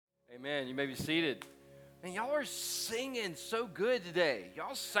Amen. You may be seated. Man, y'all are singing so good today.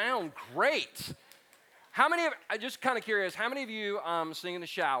 Y'all sound great. I'm just kind of curious, how many of you sing in the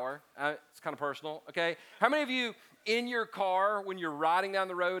shower? It's kind of personal, okay? How many of you in your car when you're riding down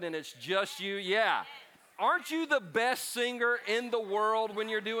the road and it's just you? Yeah. Aren't you the best singer in the world when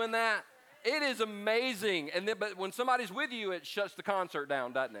you're doing that? It is amazing. But when somebody's with you, it shuts the concert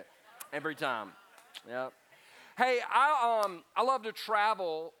down, doesn't it? Every time. Yep. Hey, I love to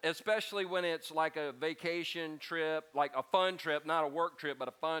travel, especially when it's like a vacation trip, like a fun trip, not a work trip, but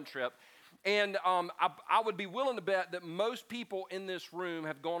a fun trip. And I would be willing to bet that most people in this room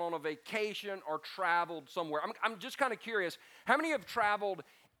have gone on a vacation or traveled somewhere. I'm just kind of curious, how many have traveled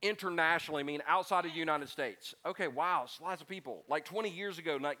internationally, I mean outside of the United States? Okay, wow, it's lots of people. Like 20 years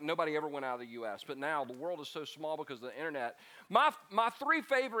ago, like nobody ever went out of the U.S., but now the world is so small because of the internet. My three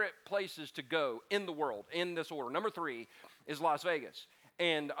favorite places to go in the world, in this order. Number 3 is Las Vegas.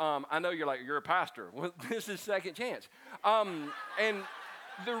 And I know you're like, you're a pastor. Well, this is second chance. And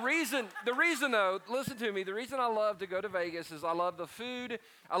the reason though, listen to me, the reason I love to go to Vegas is I love the food,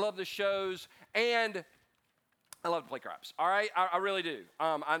 I love the shows, and I love to play craps. All right, I really do.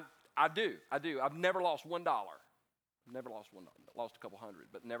 I do. I've never lost $1. Never lost $1. Lost a couple hundred,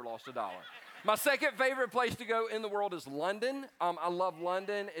 but never lost $1. My second favorite place to go in the world is London. I love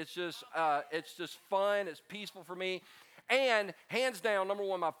London. It's just fun. It's peaceful for me. And hands down, number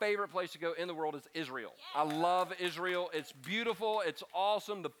 1, my favorite place to go in the world is Israel. I love Israel. It's beautiful. It's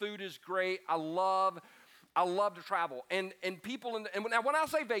awesome. The food is great. I love to travel. And people, and now when I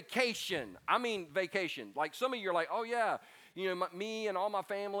say vacation, I mean vacation. Like some of you are like, oh yeah, you know, me and all my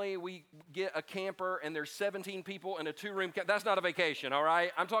family, we get a camper and there's 17 people in a 2-room camper. That's not a vacation, all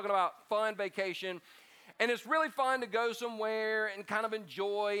right? I'm talking about fun vacation. And it's really fun to go somewhere and kind of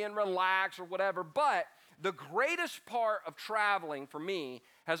enjoy and relax or whatever. But the greatest part of traveling for me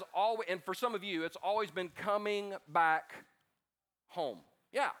has always, and for some of you, it's always been coming back home.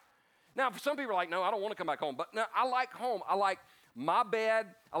 Yeah. Now, for some people are like, no, I don't want to come back home. But no, I like home. I like my bed.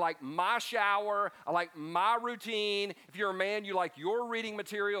 I like my shower. I like my routine. If you're a man, you like your reading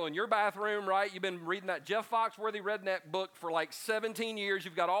material in your bathroom, right? You've been reading that Jeff Foxworthy redneck book for like 17 years.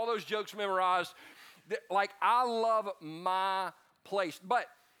 You've got all those jokes memorized. Like, I love my place. But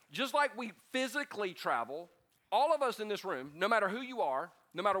just like we physically travel, all of us in this room, no matter who you are,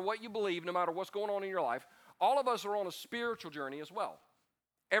 no matter what you believe, no matter what's going on in your life, all of us are on a spiritual journey as well.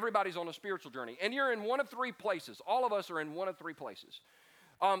 Everybody's on a spiritual journey. And you're in one of 3 places. All of us are in one of 3 places.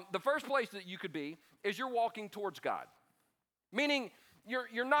 The first place that you could be is you're walking towards God. Meaning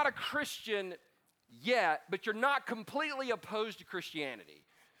you're not a Christian yet, but you're not completely opposed to Christianity.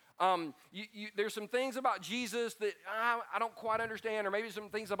 There's some things about Jesus that I don't quite understand, or maybe some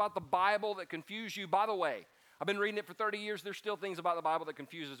things about the Bible that confuse you. By the way, I've been reading it for 30 years. There's still things about the Bible that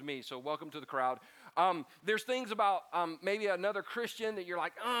confuses me, so welcome to the crowd. There's things about maybe another Christian that you're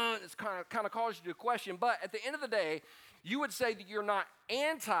like, it's kind of caused you to question. But at the end of the day, you would say that you're not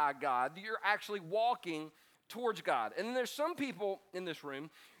anti-God, that you're actually walking towards God. And then there's some people in this room,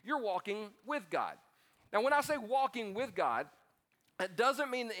 you're walking with God. Now, when I say walking with God, it doesn't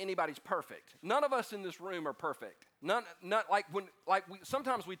mean that anybody's perfect. None of us in this room are perfect. Not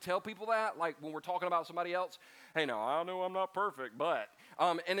sometimes we tell people that, like when we're talking about somebody else. Hey, no, I know I'm not perfect, but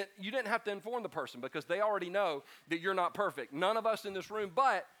you didn't have to inform the person because they already know that you're not perfect. None of us in this room,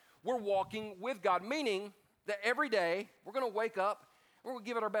 but we're walking with God, meaning that every day we're going to wake up and we're going to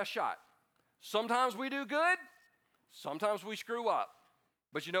give it our best shot. Sometimes we do good, sometimes we screw up.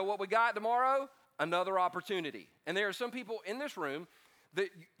 But you know what we got tomorrow? Another opportunity. And there are some people in this room that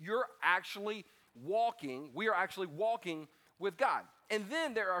we are actually walking with God. And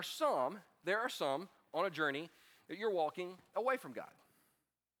then there are some on a journey that you're walking away from God.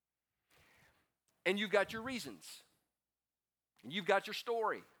 And you've got your reasons. And you've got your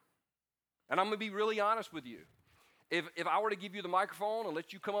story. And I'm going to be really honest with you. If I were to give you the microphone and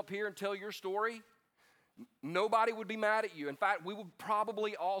let you come up here and tell your story, nobody would be mad at you. In fact, we would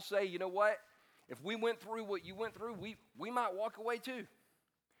probably all say, you know what? If we went through what you went through, we might walk away too.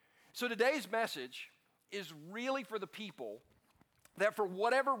 So today's message is really for the people that for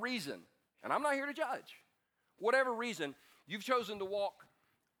whatever reason, and I'm not here to judge, whatever reason, you've chosen to walk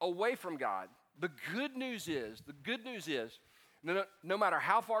away from God. The good news is, no matter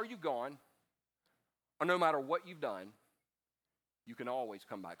how far you've gone, or no matter what you've done, you can always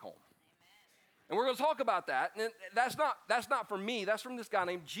come back home. And we're going to talk about that. And that's not from me. That's from this guy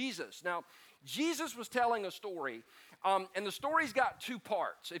named Jesus. Now, Jesus was telling a story, and the story's got 2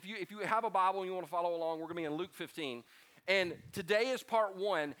 parts. If you have a Bible and you want to follow along, we're going to be in Luke 15. And today is part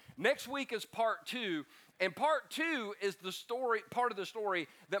 1. Next week is part 2. And part 2 is the story, part of the story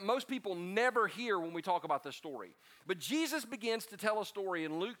that most people never hear when we talk about this story. But Jesus begins to tell a story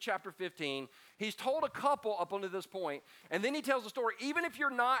in Luke chapter 15. He's told a couple up until this point, and then he tells a story. Even if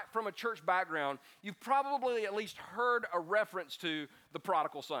you're not from a church background, you've probably at least heard a reference to the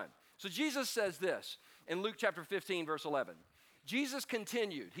prodigal son. So Jesus says this in Luke chapter 15, verse 11. Jesus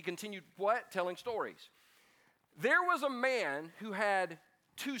continued. He continued what? Telling stories. There was a man who had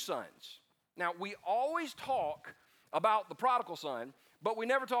 2 sons. Now, we always talk about the prodigal son, but we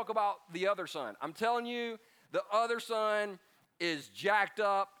never talk about the other son. I'm telling you, the other son is jacked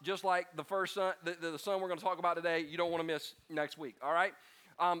up, just like the first son, the son we're going to talk about today. You don't want to miss next week, all right?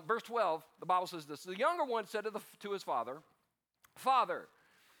 Verse 12, the Bible says this. The younger one said to his father, Father,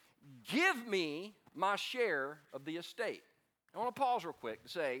 give me my share of the estate. I want to pause real quick to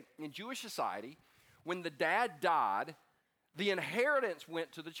say, in Jewish society, when the dad died, the inheritance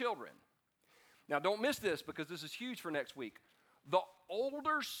went to the children. Now, don't miss this because this is huge for next week. The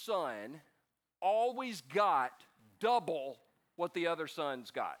older son always got double what the other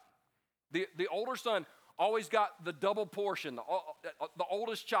sons got. The older son always got the double portion, the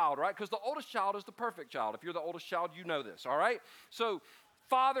oldest child, right? Because the oldest child is the perfect child. If you're the oldest child, you know this, all right? So,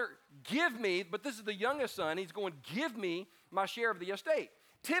 Father, give me, but this is the youngest son. He's going, give me my share of the estate.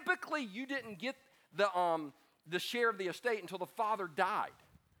 Typically, you didn't get the share of the estate until the father died.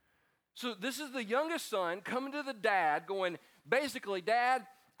 So this is the youngest son coming to the dad going, basically, Dad,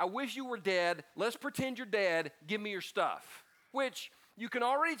 I wish you were dead. Let's pretend you're dead. Give me your stuff. Which you can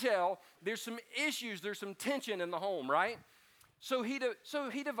already tell there's some issues, there's some tension in the home, right? So he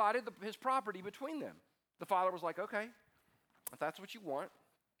divided his property between them. The father was like, okay, if that's what you want,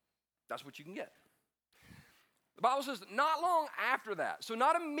 that's what you can get. The Bible says not long after that, so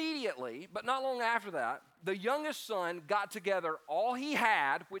not immediately, but not long after that, the youngest son got together all he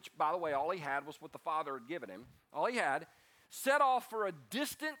had, which, by the way, all he had was what the father had given him, all he had, set off for a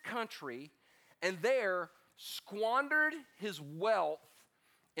distant country, and there squandered his wealth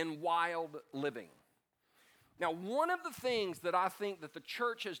in wild living. Now, one of the things that I think that the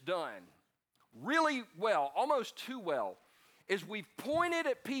church has done really well, almost too well, is we've pointed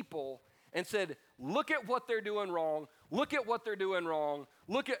at people and said, look at what they're doing wrong. Look at what they're doing wrong.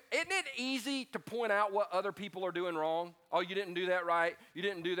 Isn't it easy to point out what other people are doing wrong? Oh, you didn't do that right. You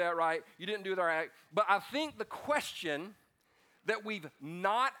didn't do that right. You didn't do that right. But I think the question that we've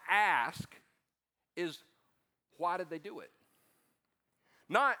not asked is, why did they do it?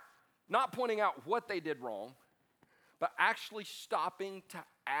 Not pointing out what they did wrong, but actually stopping to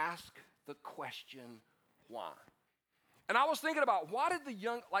ask the question, why? And I was thinking about why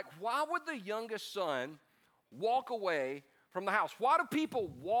would the youngest son walk away from the house? Why do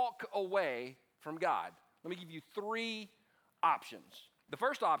people walk away from God? Let me give you 3 options. The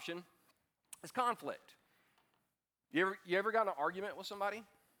first option is conflict. You ever got in an argument with somebody?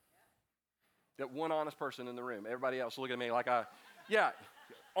 That one honest person in the room. Everybody else look at me like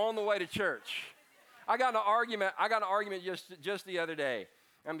on the way to church. I got in an argument just the other day.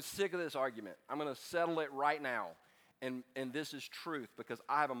 I'm sick of this argument. I'm going to settle it right now. And this is truth because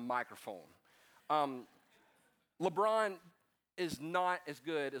I have a microphone. LeBron is not as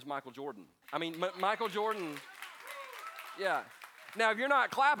good as Michael Jordan. I mean, Michael Jordan, yeah. Now, if you're not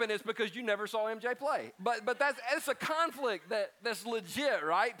clapping, it's because you never saw MJ play. But it's a conflict that's legit,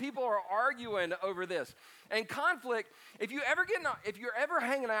 right? People are arguing over this. And conflict, if you're ever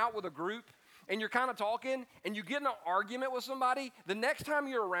hanging out with a group and you're kind of talking and you get in an argument with somebody, the next time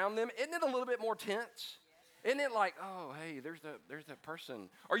you're around them, isn't it a little bit more tense? Isn't it like, oh, hey, there's that person?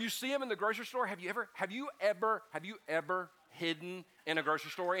 Or you see them in the grocery store. Have you ever hidden in a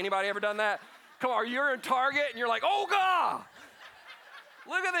grocery store? Anybody ever done that? Come on, you're in Target and you're like, oh God,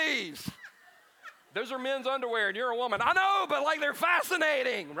 look at these. Those are men's underwear and you're a woman. I know, but like they're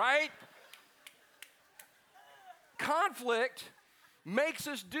fascinating, right? Conflict makes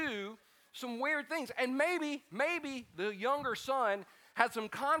us do some weird things. And maybe the younger son had some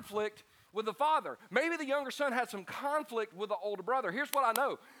conflict with the father. Maybe the younger son had some conflict with the older brother. Here's what I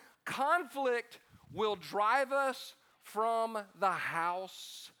know. Conflict will drive us from the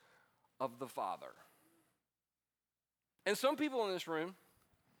house of the Father. And some people in this room,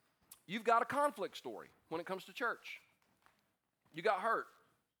 you've got a conflict story when it comes to church. You got hurt.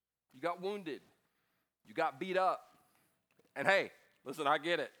 You got wounded. You got beat up. And hey, listen, I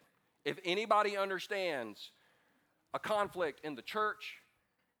get it. If anybody understands a conflict in the church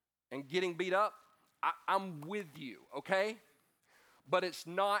and getting beat up, I'm with you, okay? But it's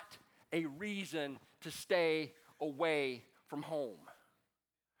not a reason to stay away from home.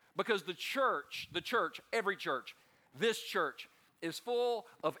 Because the church, every church, this church is full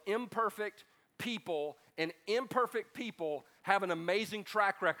of imperfect people and imperfect people have an amazing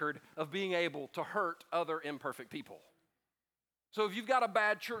track record of being able to hurt other imperfect people. So if you've got a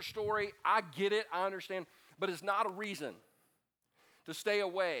bad church story, I get it, I understand, but it's not a reason to stay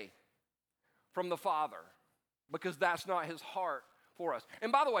away from the Father, because that's not his heart for us.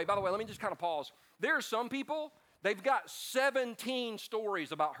 And by the way, let me just kind of pause. There are some people, they've got 17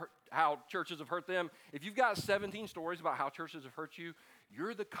 stories about how churches have hurt them. If you've got 17 stories about how churches have hurt you,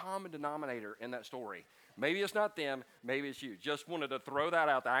 you're the common denominator in that story. Maybe it's not them, maybe it's you. Just wanted to throw that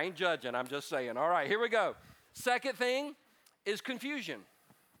out there. I ain't judging, I'm just saying. All right, here we go. Second thing is confusion.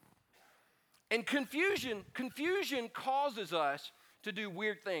 And confusion causes us to do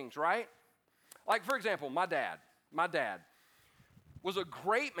weird things, right? Like, for example, my dad was a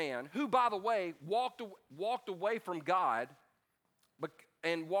great man who, by the way, walked away from God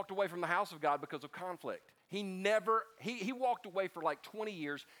and walked away from the house of God because of conflict. He walked away for like 20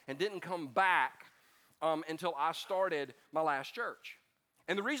 years and didn't come back until I started my last church.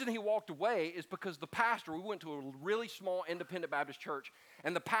 And the reason he walked away is because the pastor, we went to a really small independent Baptist church,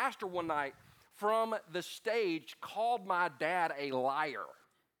 and the pastor one night from the stage called my dad a liar.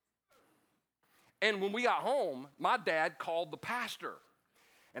 And when we got home, my dad called the pastor.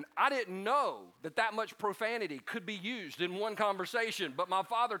 And I didn't know that much profanity could be used in one conversation, but my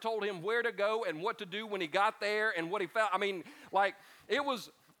father told him where to go and what to do when he got there and what he felt. I mean, like, it was,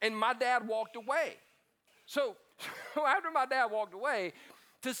 and my dad walked away. So after my dad walked away,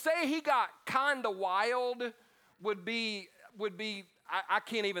 to say he got kind of wild would be I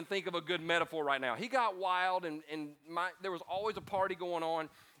can't even think of a good metaphor right now. He got wild, and there was always a party going on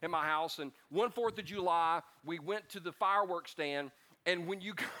in my house. And one 4th of July, we went to the fireworks stand. And when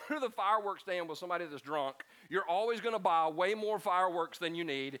you go to the fireworks stand with somebody that's drunk, you're always going to buy way more fireworks than you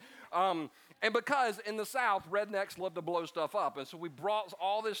need. And because in the South, rednecks love to blow stuff up. And so we brought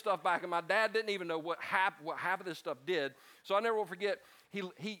all this stuff back, and my dad didn't even know what half of this stuff did. So I never will forget,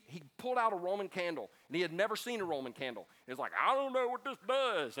 he pulled out a Roman candle, and he had never seen a Roman candle. He was like, I don't know what this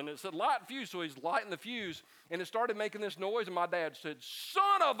does. And it said light fuse, so he's lighting the fuse, and it started making this noise, and my dad said,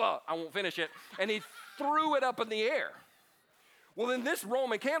 son of a, I won't finish it, and he threw it up in the air. Well, then this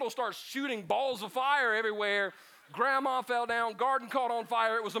Roman candle starts shooting balls of fire everywhere. Grandma fell down, garden caught on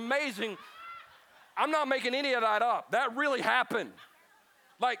fire. It was amazing. I'm not making any of that up. That really happened.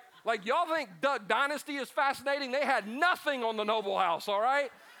 Like y'all think Duck Dynasty is fascinating? They had nothing on the Noble House, all right?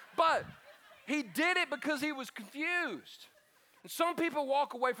 But he did it because he was confused. And some people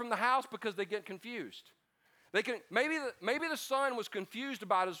walk away from the house because they get confused. Maybe the son was confused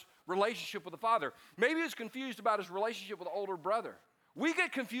about his relationship with the father. Maybe he was confused about his relationship with the older brother. We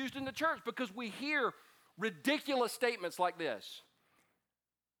get confused in the church because we hear ridiculous statements like this.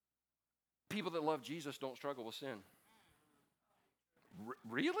 People that love Jesus don't struggle with sin.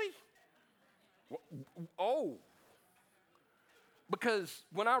 Really? Oh. Because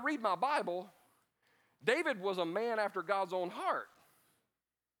when I read my Bible, David was a man after God's own heart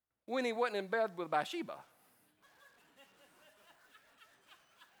when he wasn't in bed with Bathsheba.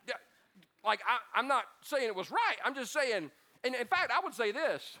 Like, I'm not saying it was right. I'm just saying, and in fact, I would say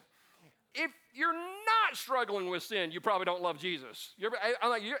this. If you're not struggling with sin, you probably don't love Jesus.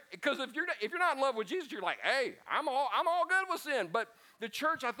 Because if you're not in love with Jesus, you're like, hey, I'm all good with sin. But the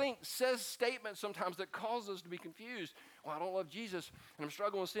church, I think, says statements sometimes that cause us to be confused. Well, I don't love Jesus, and I'm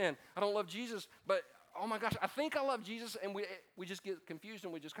struggling with sin. I don't love Jesus, but oh my gosh, I think I love Jesus, and we just get confused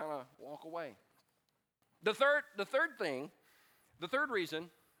and we just kind of walk away. The third reason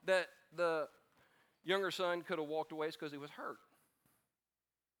that the younger son could have walked away is because he was hurt.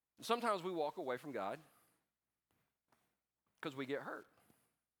 Sometimes we walk away from God because we get hurt.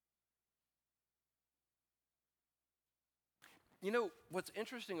 You know, what's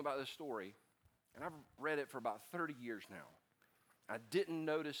interesting about this story, and I've read it for about 30 years now, I didn't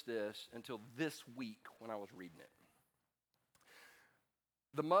notice this until this week when I was reading it.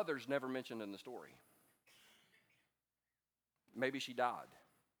 The mother's never mentioned in the story. Maybe she died.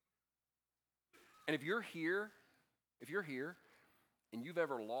 And if you're here and you've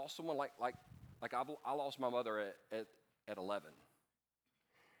ever lost someone, like I lost my mother at 11.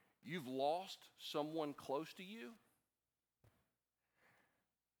 You've lost someone close to you.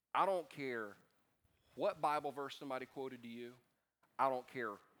 I don't care what Bible verse somebody quoted to you. I don't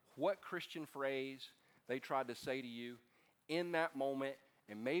care what Christian phrase they tried to say to you. In that moment,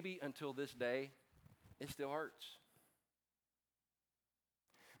 and maybe until this day, it still hurts.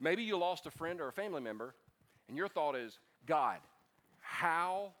 Maybe you lost a friend or a family member, and your thought is, God,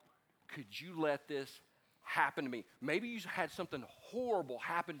 how could you let this happen to me? Maybe you had something horrible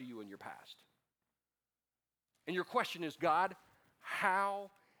happen to you in your past. And your question is, God,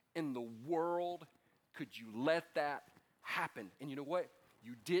 how in the world could you let that happen? And you know what?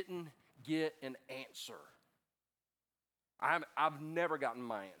 You didn't get an answer. I've never gotten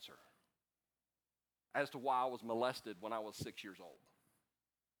my answer as to why I was molested when I was 6 years old.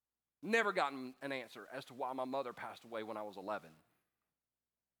 Never gotten an answer as to why my mother passed away when I was 11.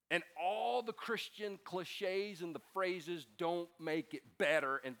 And all the Christian cliches and the phrases don't make it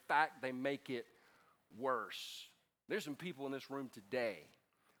better. In fact, they make it worse. There's some people in this room today,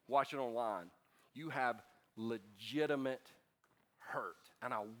 watching online. You have legitimate hurt.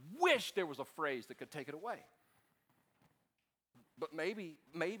 And I wish there was a phrase that could take it away. But maybe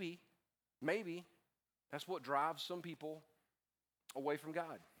that's what drives some people away from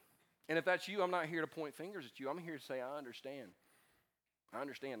God. And if that's you, I'm not here to point fingers at you. I'm here to say, I understand. I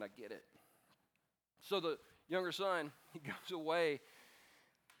get it. So the younger son, he goes away.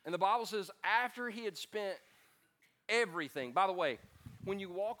 And the Bible says after he had spent everything. By the way, when you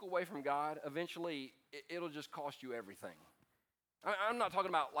walk away from God, eventually it'll just cost you everything. I'm not talking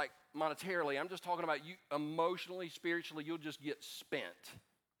about like monetarily. I'm just talking about you emotionally, spiritually, you'll just get spent.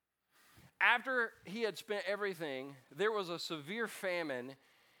 After he had spent everything, there was a severe famine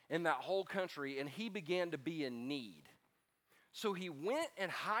in that whole country, and he began to be in need. So he went and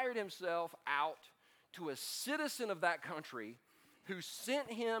hired himself out to a citizen of that country who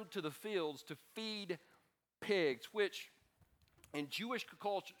sent him to the fields to feed pigs, which in Jewish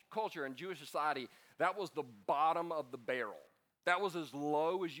culture and Jewish society, that was the bottom of the barrel. That was as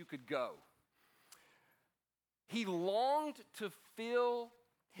low as you could go. He longed to fill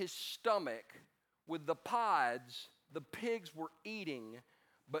his stomach with the pods the pigs were eating,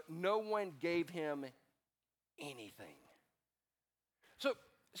 but no one gave him anything.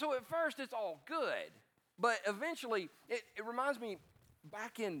 So at first it's all good, but eventually it reminds me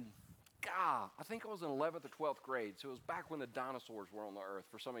back in, I think I was in 11th or 12th grade, so it was back when the dinosaurs were on the earth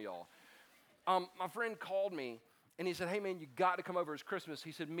for some of y'all. My friend called me and he said, hey man, you got to come over, it's Christmas.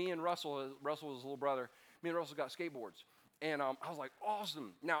 He said, me and Russell was his little brother, me and Russell got skateboards. And I was like,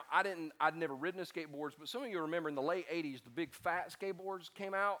 awesome. Now, I'd never ridden a skateboards, but some of you remember in the late 80s, the big fat skateboards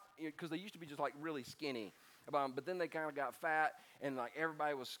came out because they used to be just like really skinny. But then they kind of got fat, and like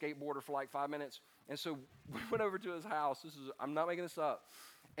everybody was skateboarder for like 5 minutes. And so we went over to his house. I'm not making this up.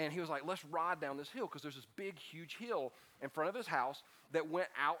 And he was like, let's ride down this hill because there's this big, huge hill in front of his house that went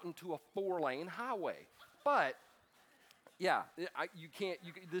out into a 4-lane highway. But, yeah,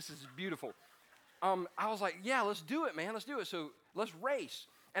 this is beautiful. I was like, yeah, let's do it, man. Let's do it. So let's race.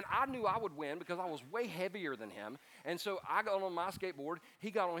 And I knew I would win because I was way heavier than him. And so I got on my skateboard,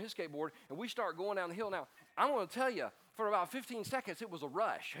 he got on his skateboard, and we start going down the hill. Now, I'm going to tell you, for about 15 seconds, it was a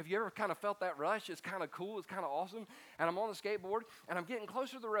rush. Have you ever kind of felt that rush? It's kind of cool. It's kind of awesome. And I'm on the skateboard, and I'm getting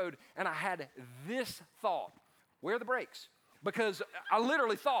closer to the road, and I had this thought, where are the brakes? Because I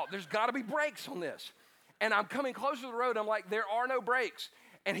literally thought, there's got to be brakes on this. And I'm coming closer to the road. I'm like, there are no brakes.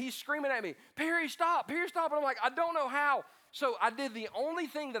 And he's screaming at me, Perry, stop, Perry, stop. And I'm like, I don't know how. So I did the only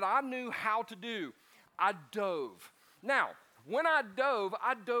thing that I knew how to do. I dove. Now, when I dove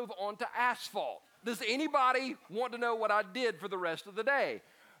onto asphalt. Does anybody want to know what I did for the rest of the day?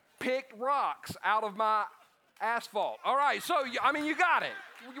 Picked rocks out of my asphalt. All right, so, you got it.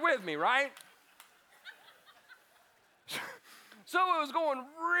 You're with me, right? So it was going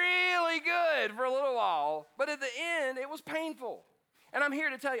really good for a little while, but at the end, it was painful. And I'm here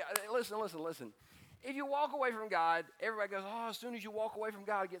to tell you, listen. If you walk away from God, everybody goes, oh, as soon as you walk away from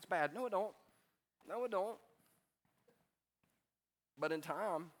God, it gets bad. No, it don't. But in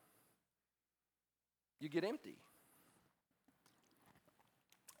time, you get empty.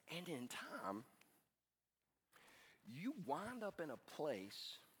 And in time, you wind up in a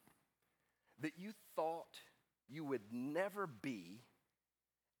place that you thought you would never be,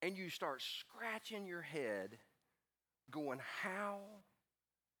 and you start scratching your head going, how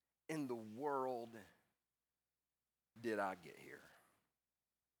in the world did I get here?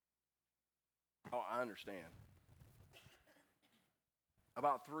 Oh, I understand.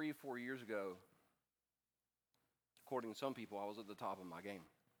 About 3 or 4 years ago, according to some people, I was at the top of my game.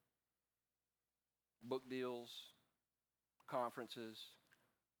 Book deals, conferences,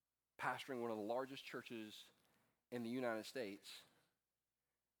 pastoring one of the largest churches in the United States.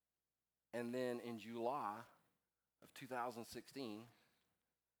 And then in July of 2016,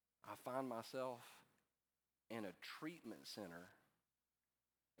 I find myself in a treatment center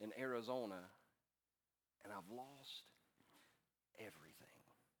in Arizona, and I've lost everything.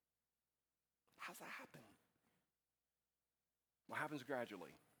 How's that happen? Well, happens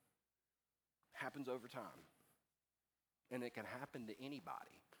gradually. Happens over time. And it can happen to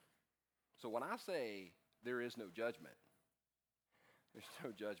anybody. So when I say there is no judgment, There's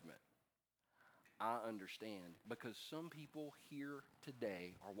no judgment. I understand because some people here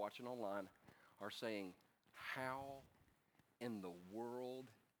today are watching online are saying, how in the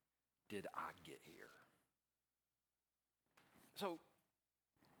world did I get here? So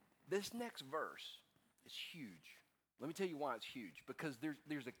this next verse is huge. Let me tell you why it's huge. Because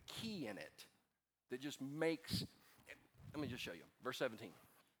there's a key in it that just makes, let me just show you. Verse 17.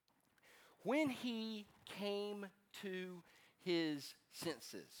 When he came to his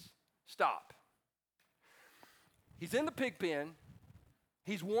senses. Stop. He's in the pig pen.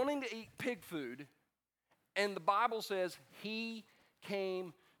 He's wanting to eat pig food. And the Bible says he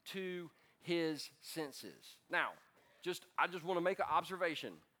came to his senses. Now, I just want to make an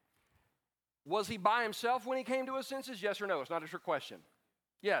observation. Was he by himself when he came to his senses? Yes or no? It's not a trick question.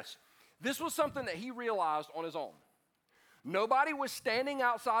 Yes. This was something that he realized on his own. Nobody was standing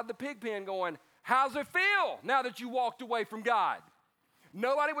outside the pig pen going, how's it feel now that you walked away from God?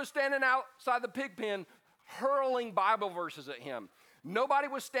 Nobody was standing outside the pig pen hurling Bible verses at him. Nobody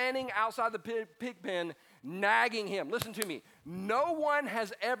was standing outside the pig pen nagging him. Listen to me. No one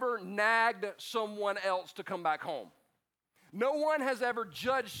has ever nagged someone else to come back home. No one has ever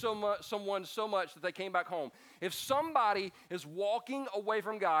judged someone so much that they came back home. If somebody is walking away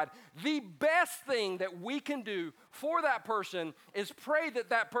from God, the best thing that we can do for that person is pray that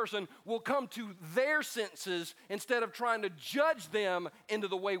that person will come to their senses instead of trying to judge them into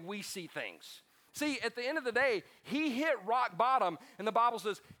the way we see things. See, at the end of the day, he hit rock bottom, and the Bible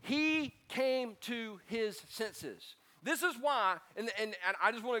says he came to his senses. This is why, and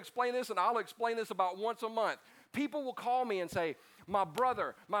I just want to explain this, and I'll explain this about once a month. People will call me and say, my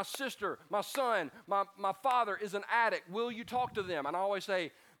brother, my sister, my son, my father is an addict. Will you talk to them? And I always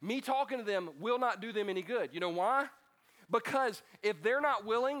say, me talking to them will not do them any good. You know why? Because if they're not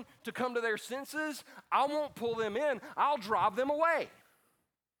willing to come to their senses, I won't pull them in. I'll drive them away.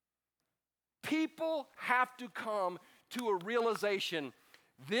 People have to come to a realization,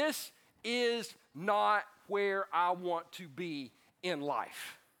 this is not where I want to be in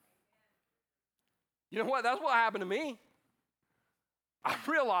life. You know what? That's what happened to me. I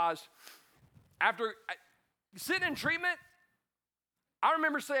realized after sitting in treatment, I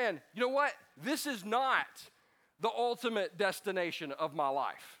remember saying, you know what? This is not the ultimate destination of my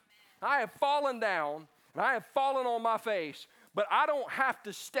life. I have fallen down and I have fallen on my face, but I don't have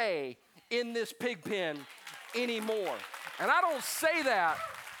to stay in this pig pen anymore. And I don't say that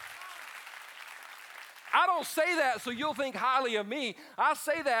so you'll think highly of me. I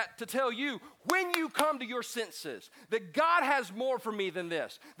say that to tell you, when you come to your senses, that God has more for me than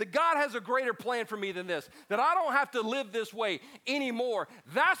this, that God has a greater plan for me than this, that I don't have to live this way anymore,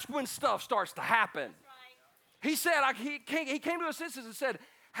 that's when stuff starts to happen. He said, he came to his senses and said,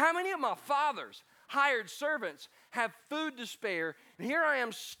 how many of my father's hired servants have food to spare, and here I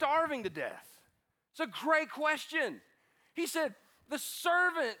am starving to death? It's a great question. He said, the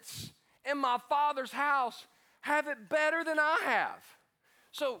servants in my father's house have it better than I have.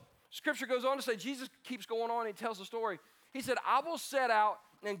 So scripture goes on to say, Jesus keeps going on, he tells the story. He said, I will set out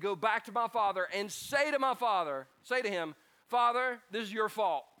and go back to my father and say to him, Father, this is your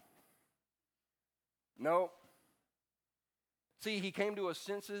fault. No. See, he came to his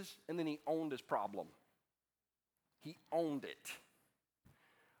senses and then he owned his problem. He owned it.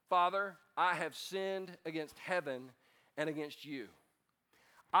 Father, I have sinned against heaven and against you.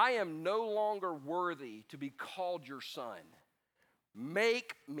 I am no longer worthy to be called your son.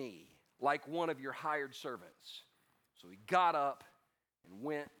 Make me like one of your hired servants. So he got up and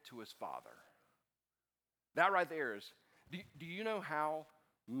went to his father. That right there is, do you know how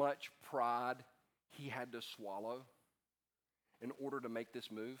much pride he had to swallow in order to make this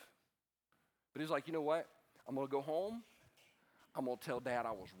move? But he's like, you know what? I'm going to go home. I'm going to tell Dad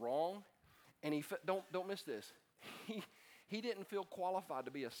I was wrong. And don't miss this. He didn't feel qualified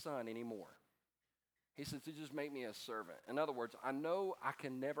to be a son anymore. He said, to just make me a servant. In other words, I know I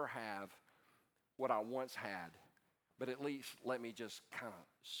can never have what I once had, but at least let me just kind of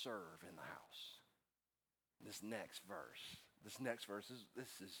serve in the house. This next verse, this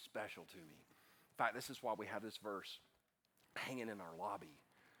is special to me. In fact, this is why we have this verse hanging in our lobby,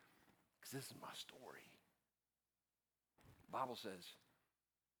 because this is my story. The Bible says,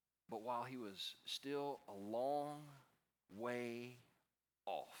 but while he was still a long way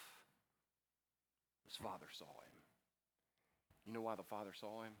off, his father saw him. You know why the father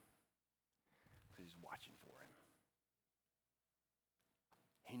saw him? Because he's watching for him.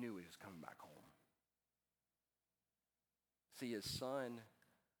 He knew he was coming back home. See, his son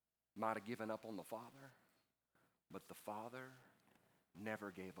might have given up on the father, but the father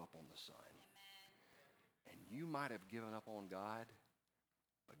never gave up on the son. And you might have given up on God,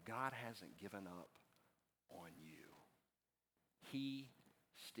 But God hasn't given up on you. He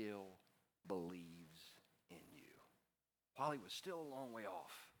still believes in you. While he was still a long way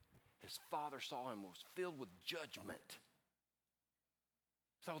off, his father saw him and was filled with judgment.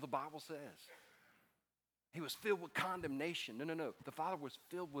 That's what the Bible says. He was filled with condemnation. No. The father was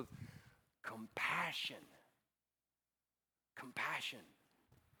filled with compassion. Compassion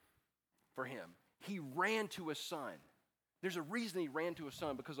for him. He ran to his son. There's a reason he ran to his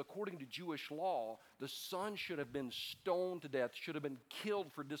son, because according to Jewish law, the son should have been stoned to death, should have been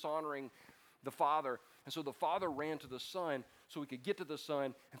killed for dishonoring the father. And so the father ran to the son so he could get to the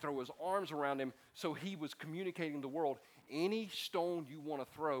son and throw his arms around him. So he was communicating to the world, any stone you want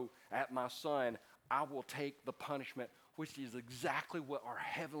to throw at my son, I will take the punishment, which is exactly what our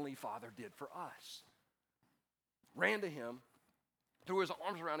heavenly Father did for us. Ran to him, threw his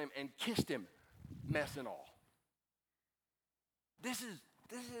arms around him, and kissed him, mess and all. This is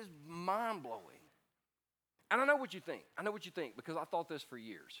mind-blowing. And I know what you think. Because I thought this for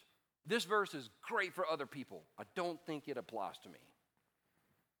years. This verse is great for other people. I don't think it applies to me.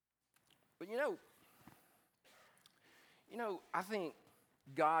 But I think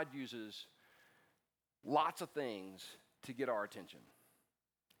God uses lots of things to get our attention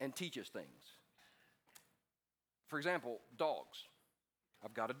and teach us things. For example, dogs.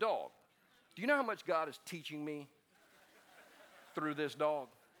 I've got a dog. Do you know how much God is teaching me through this dog?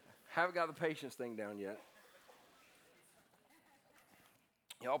 Haven't got the patience thing down yet.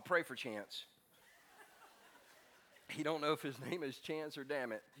 Y'all pray for Chance. He don't know if his name is Chance or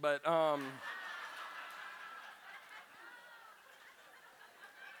damn it, but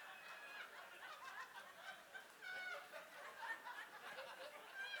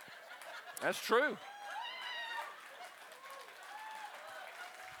that's true.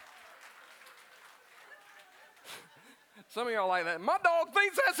 Some of y'all like that. My dog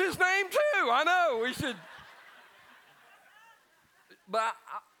thinks that's his name too. I know. We should. But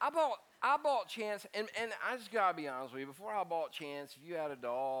I bought Chance, and I just gotta be honest with you. Before I bought Chance, if you had a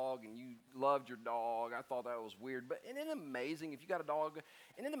dog and you loved your dog, I thought that was weird. But isn't it amazing if you got a dog?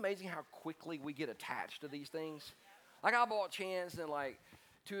 Isn't it amazing how quickly we get attached to these things? Like I bought Chance, and like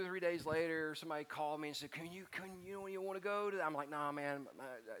 2 or 3 days later, somebody called me and said, "Can you want to go to?" I'm like, "Nah, man,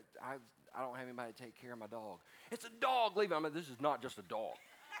 I don't have anybody to take care of my dog. It's a dog. Leave it." I mean, this is not just a dog.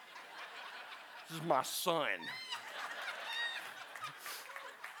 This is my son.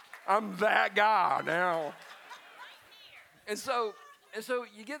 I'm that guy now. And so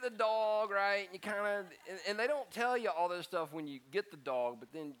you get the dog, right? And you kind of, and they don't tell you all this stuff when you get the dog,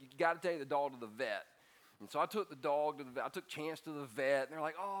 but then you got to take the dog to the vet. And so I took the dog to the vet. I took Chance to the vet, and they're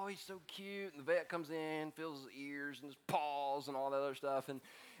like, "Oh, he's so cute." And the vet comes in, feels his ears and his paws and all that other stuff. And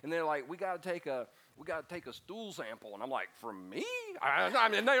they're like, we got to take a stool sample. And I'm like, "From me?" I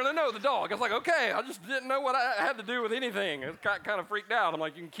mean, no, the dog. I was like, "Okay." I just didn't know what I had to do with anything. I was kind of freaked out. I'm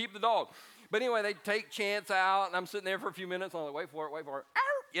like, "You can keep the dog." But anyway, they take Chance out, and I'm sitting there for a few minutes. I'm like, wait for it.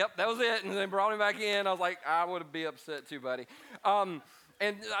 Ow! Yep, that was it. And they brought him back in. I was like, I would be upset too, buddy.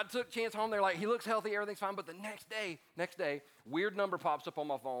 And I took Chance home. They're like, "He looks healthy, everything's fine." But the next day, weird number pops up on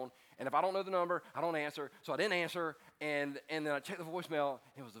my phone. And if I don't know the number, I don't answer. So I didn't answer. And then I checked the voicemail.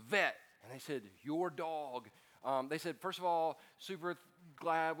 It was the vet. And they said, "Your dog." They said, "First of all, super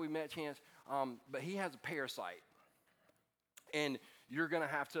glad we met Chance. But he has a parasite. And you're going to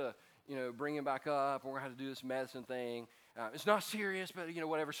have to, bring him back up. And we're going to have to do this medicine thing. It's not serious, but,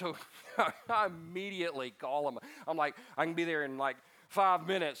 whatever." So I immediately call him. I'm like, "I can be there in like 5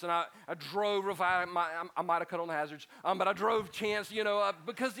 minutes." And I drove real fast. I might have cut on the hazards. But I drove Chance,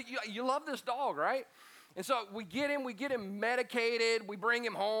 because you love this dog, right? And so we get him medicated. We bring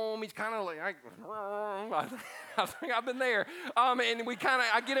him home. He's kind of like, I think I've been there. And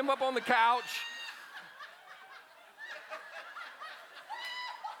I get him up on the couch.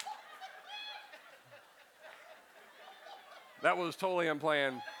 That was totally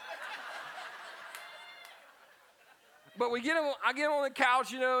unplanned. But I get him on the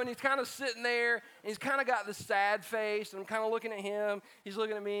couch, and he's kind of sitting there, and he's kind of got this sad face, and I'm kind of looking at him. He's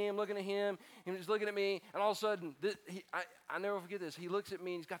looking at me, I'm looking at him, and he's looking at me, and all of a sudden, I never forget this. He looks at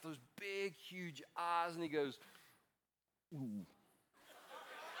me, and he's got those big, huge eyes, and he goes, "Ooh."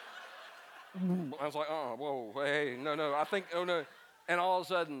 I was like, "Oh, whoa, hey, no, I think, oh, no." And all of a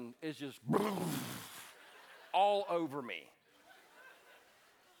sudden, it's just all over me.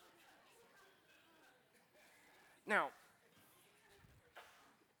 Now,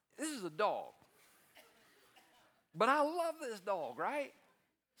 this is a dog. But I love this dog, right?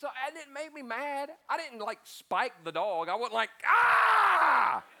 So it didn't make me mad. I didn't spike the dog. I wasn't like,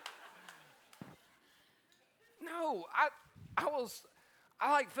 "Ah!" No, I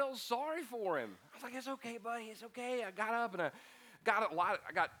I like felt sorry for him. I was like, it's okay, buddy, it's okay. I got up and I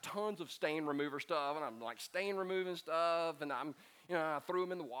got tons of stain remover stuff, and I'm like stain removing stuff, and I threw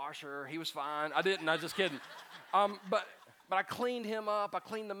him in the washer. He was fine. I didn't. I was just kidding. But I cleaned him up. I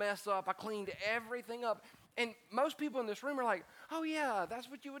cleaned the mess up. I cleaned everything up. And most people in this room are like, oh yeah, that's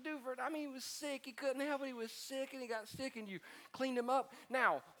what you would do for it. I mean, he was sick. He couldn't help it. He was sick, and he got sick, and you cleaned him up.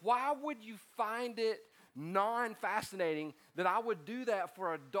 Now, why would you find it non-fascinating that I would do that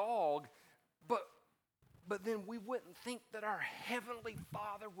for a dog, but then we wouldn't think that our Heavenly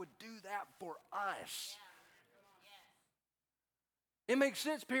Father would do that for us? It makes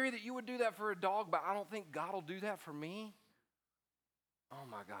sense, period, that you would do that for a dog, but I don't think God will do that for me. Oh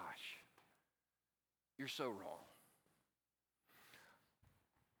my gosh. You're so wrong.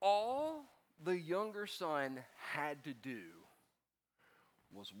 All the younger son had to do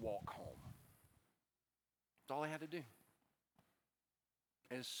was walk home. That's all he had to do.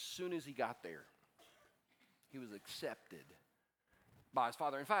 As soon as he got there, he was accepted by his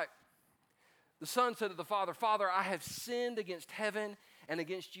father. In fact, the son said to the father, Father, I have sinned against heaven and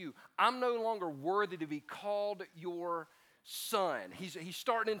against you. I'm no longer worthy to be called your son. He's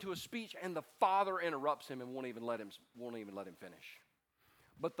starting into a speech, and the father interrupts him and won't even let him finish.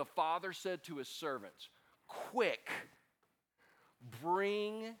 But the father said to his servants, quick,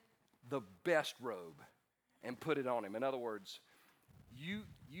 bring the best robe and put it on him. In other words, you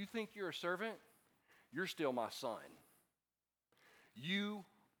think you're a servant? You're still my son. You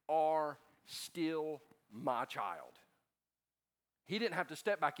are still my child. He didn't have to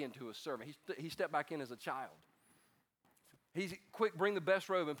step back into a servant. He stepped back in as a child. He's quick, bring the best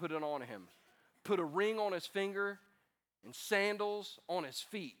robe and put it on him. Put a ring on his finger and sandals on his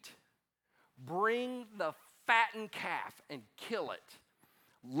feet. Bring the fattened calf and kill it.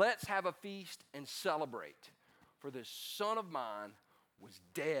 Let's have a feast and celebrate. For this son of mine was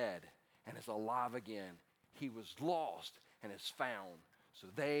dead and is alive again. He was lost and is found. So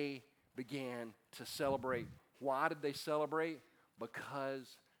they began to celebrate. Why did they celebrate?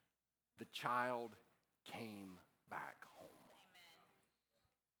 Because the child came back home. Amen.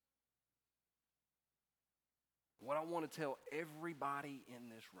 What I want to tell everybody in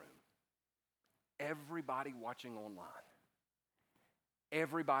this room, everybody watching online,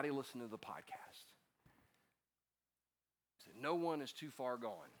 everybody listening to the podcast, is that no one is too far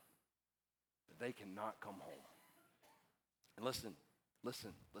gone that they cannot come home. And listen.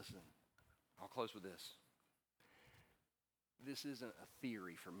 I'll close with this. This isn't a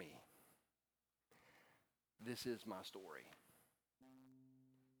theory for me. This is my story.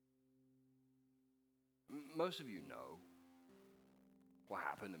 Most of you know what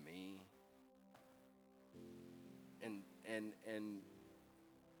happened to me. And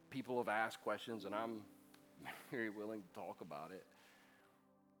people have asked questions, and I'm very willing to talk about it.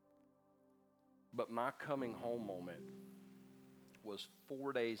 But my coming home moment was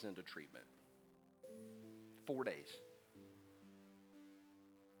 4 days into treatment. 4 days.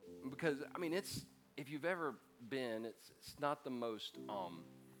 Because, I mean, if you've ever been, it's not the most,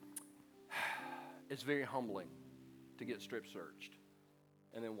 it's very humbling to get strip searched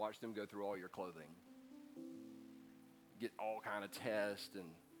and then watch them go through all your clothing. Get all kind of tests and,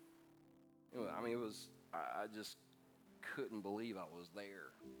 I mean, I just couldn't believe I was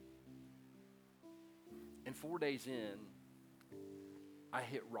there. And 4 days in, I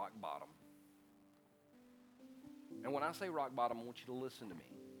hit rock bottom. And when I say rock bottom, I want you to listen to me.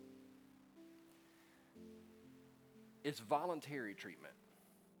 It's voluntary treatment.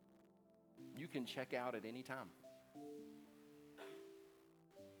 You can check out at any time.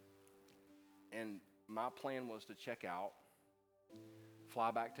 And my plan was to check out, fly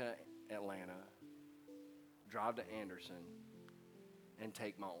back to Atlanta, drive to Anderson, and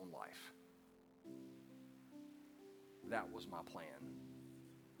take my own life. That was my plan.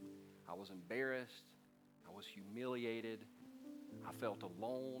 I was embarrassed. I was humiliated. I felt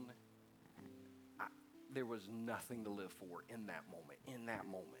alone. There was nothing to live for in that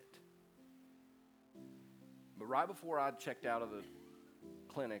moment. But right before I checked out of the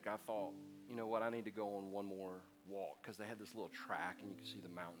clinic, I thought, you know what, I need to go on one more walk because they had this little track and you could see the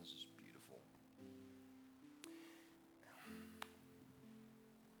mountains. It's beautiful.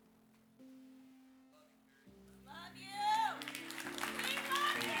 Love you. We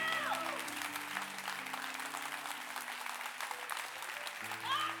love you.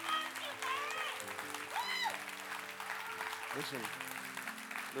 God loves you, man. Listen,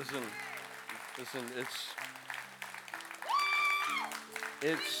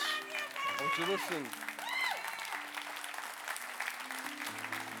 I want you to listen.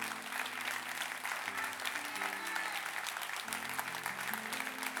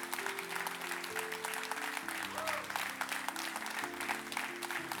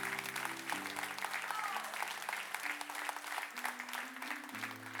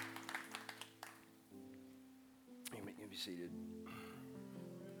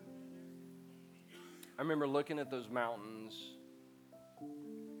 I remember looking at those mountains,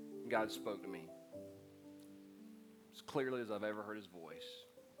 and God spoke to me as clearly as I've ever heard his voice.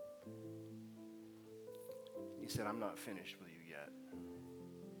 He said, I'm not finished with you yet.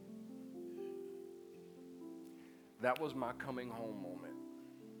 That was my coming home moment.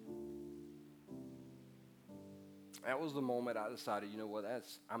 That was the moment I decided, you know what,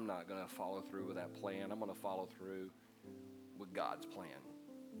 I'm not going to follow through with that plan. I'm going to follow through with God's plan.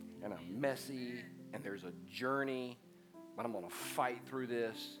 And I'm messy, and there's a journey, but I'm going to fight through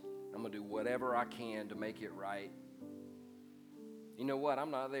this. I'm going to do whatever I can to make it right. You know what?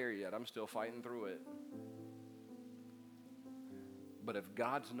 I'm not there yet. I'm still fighting through it. But if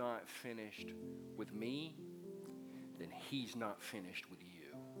God's not finished with me, then he's not finished with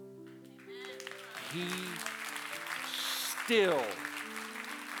you.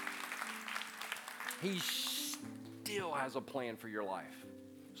 He still has a plan for your life.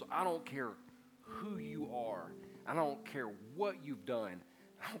 So I don't care who you are. I don't care what you've done.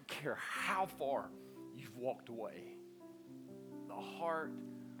 I don't care how far you've walked away. The heart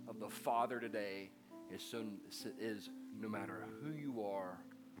of the Father today is no matter who you are,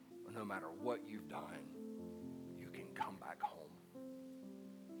 or no matter what you've done, you can come back home.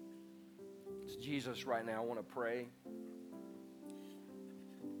 It's Jesus right now. I want to pray.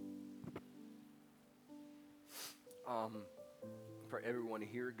 For everyone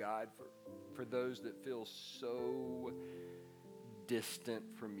here, God, for those that feel so distant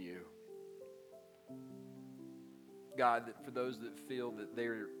from you. God, that for those that feel that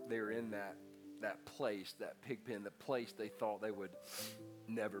they're in that place, that pig pen, the place they thought they would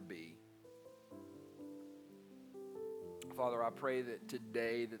never be. Father, I pray that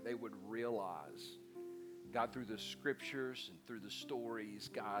today that they would realize, God, through the scriptures and through the stories,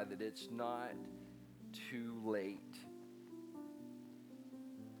 God, that it's not too late.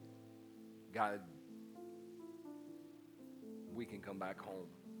 God, we can come back home.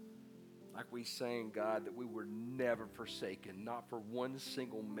 Like we sang, God, that we were never forsaken, not for one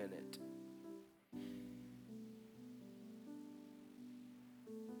single minute.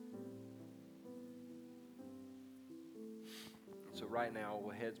 So right now,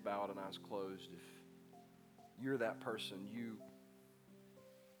 with heads bowed and eyes closed, if you're that person, you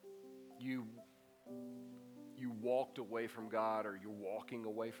walked away from God, or you're walking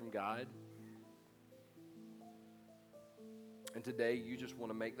away from God, and today you just want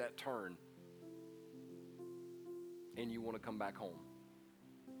to make that turn and you want to come back home,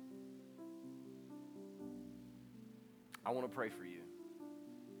 I want to pray for you.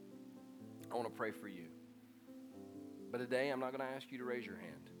 I want to pray for you. But today I'm not going to ask you to raise your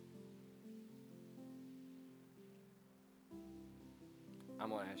hand. I'm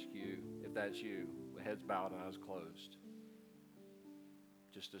going to ask you, if that's you, with heads bowed and eyes closed,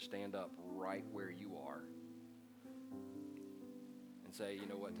 just to stand up right where you are and say, you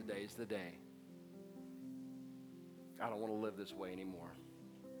know what, today's the day. I don't want to live this way anymore.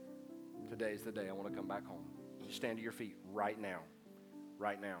 Today's the day I want to come back home. Just stand to your feet right now.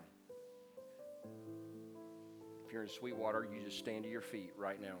 Right now. If you're in Sweetwater, you just stand to your feet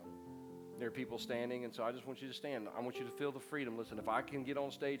right now. There are people standing, and so I just want you to stand. I want you to feel the freedom. Listen, if I can get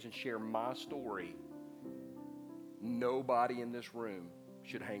on stage and share my story, nobody in this room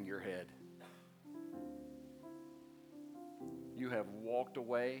should hang your head. You have walked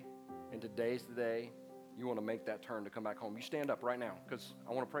away, and today's the day you want to make that turn to come back home. You stand up right now, because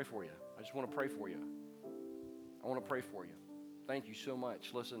I want to pray for you. I just want to pray for you. I want to pray for you. Thank you so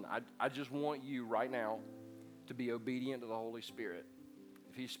much. Listen, I just want you right now to be obedient to the Holy Spirit.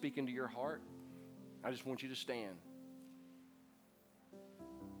 If he's speaking to your heart, I just want you to stand.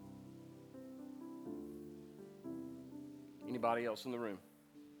 Anybody else in the room?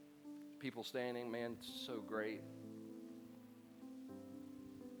 People standing, man, it's so great.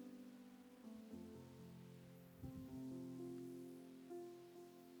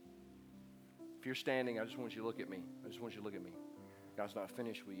 If you're standing, I just want you to look at me. I just want you to look at me. God's not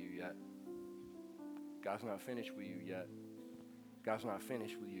finished with you yet. God's not finished with you yet. God's not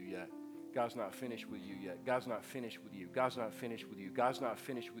finished with you yet. God's not finished with you yet. God's not finished with you. God's not finished with you. God's not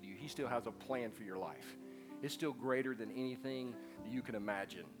finished with you. He still has a plan for your life. It's still greater than anything that you can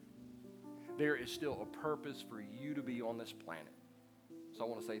imagine. There is still a purpose for you to be on this planet. So I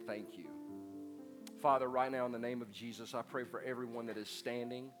want to say thank you. Father, right now in the name of Jesus, I pray for everyone that is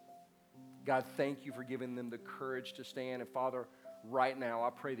standing. God, thank you for giving them the courage to stand. And Father, right now, I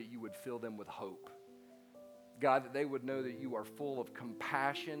pray that you would fill them with hope. God, that they would know that you are full of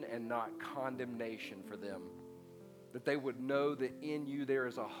compassion and not condemnation for them. That they would know that in you there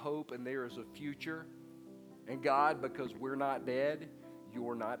is a hope and there is a future. And God, because we're not dead,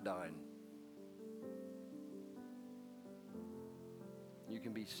 you're not done. You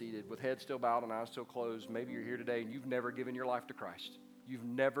can be seated with head still bowed and eyes still closed. Maybe you're here today and you've never given your life to Christ. You've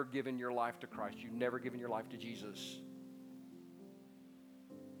never given your life to Christ. You've never given your life to Jesus.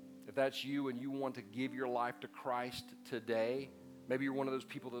 If that's you and you want to give your life to Christ today, maybe you're one of those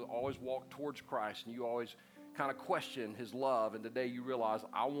people that always walk towards Christ and you always kind of question his love, and today you realize,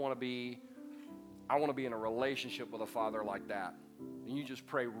 I want to be in a relationship with a Father like that. And you just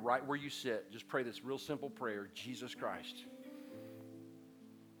pray right where you sit. Just pray this real simple prayer. Jesus Christ,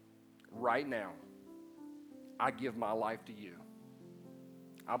 right now, I give my life to you.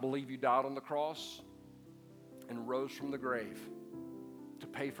 I believe you died on the cross and rose from the grave to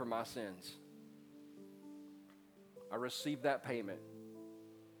pay for my sins. I received that payment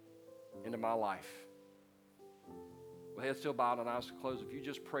into my life. With head still bowed and eyes closed, if you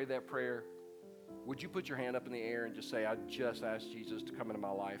just pray that prayer, would you put your hand up in the air and just say, I just asked Jesus to come into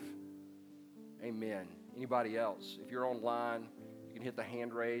my life? Amen. Anybody else? If you're online, you can hit the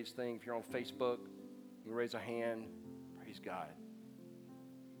hand raise thing. If you're on Facebook, you can raise a hand. Praise God.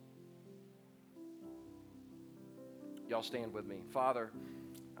 Y'all stand with me. Father,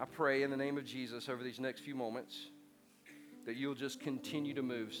 I pray in the name of Jesus over these next few moments that you'll just continue to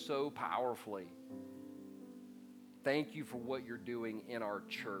move so powerfully. Thank you for what you're doing in our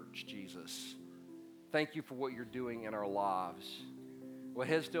church, Jesus. Thank you for what you're doing in our lives. With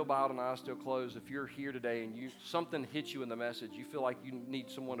head still bowed and eyes still closed, if you're here today and something hits you in the message, you feel like you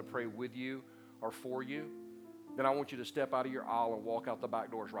need someone to pray with you or for you, then I want you to step out of your aisle and walk out the back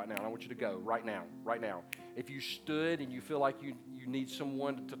doors right now. And I want you to go right now, right now. If you stood and you feel like you need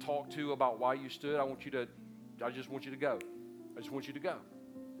someone to talk to about why you stood, I just want you to go. I just want you to go.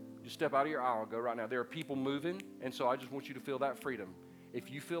 Just step out of your aisle and go right now. There are people moving, and so I just want you to feel that freedom. If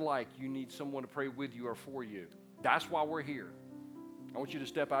you feel like you need someone to pray with you or for you, that's why we're here. I want you to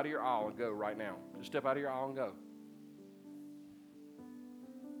step out of your aisle and go right now. Just step out of your aisle and go.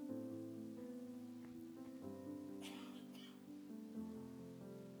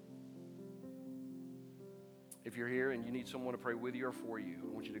 If you're here and you need someone to pray with you or for you,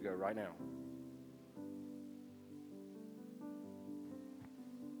 I want you to go right now.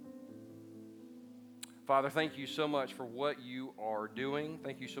 Father, thank you so much for what you are doing.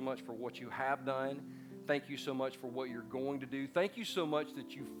 Thank you so much for what you have done. Thank you so much for what you're going to do. Thank you so much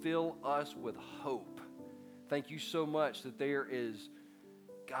that you fill us with hope. Thank you so much that there is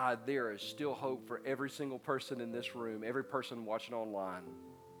still hope for every single person in this room, every person watching online.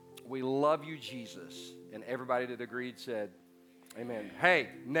 We love you, Jesus. And everybody that agreed said, amen. Hey,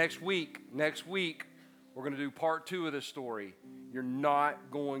 next week, we're going to do part 2 of this story. You're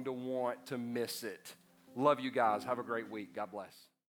not going to want to miss it. Love you guys. Have a great week. God bless.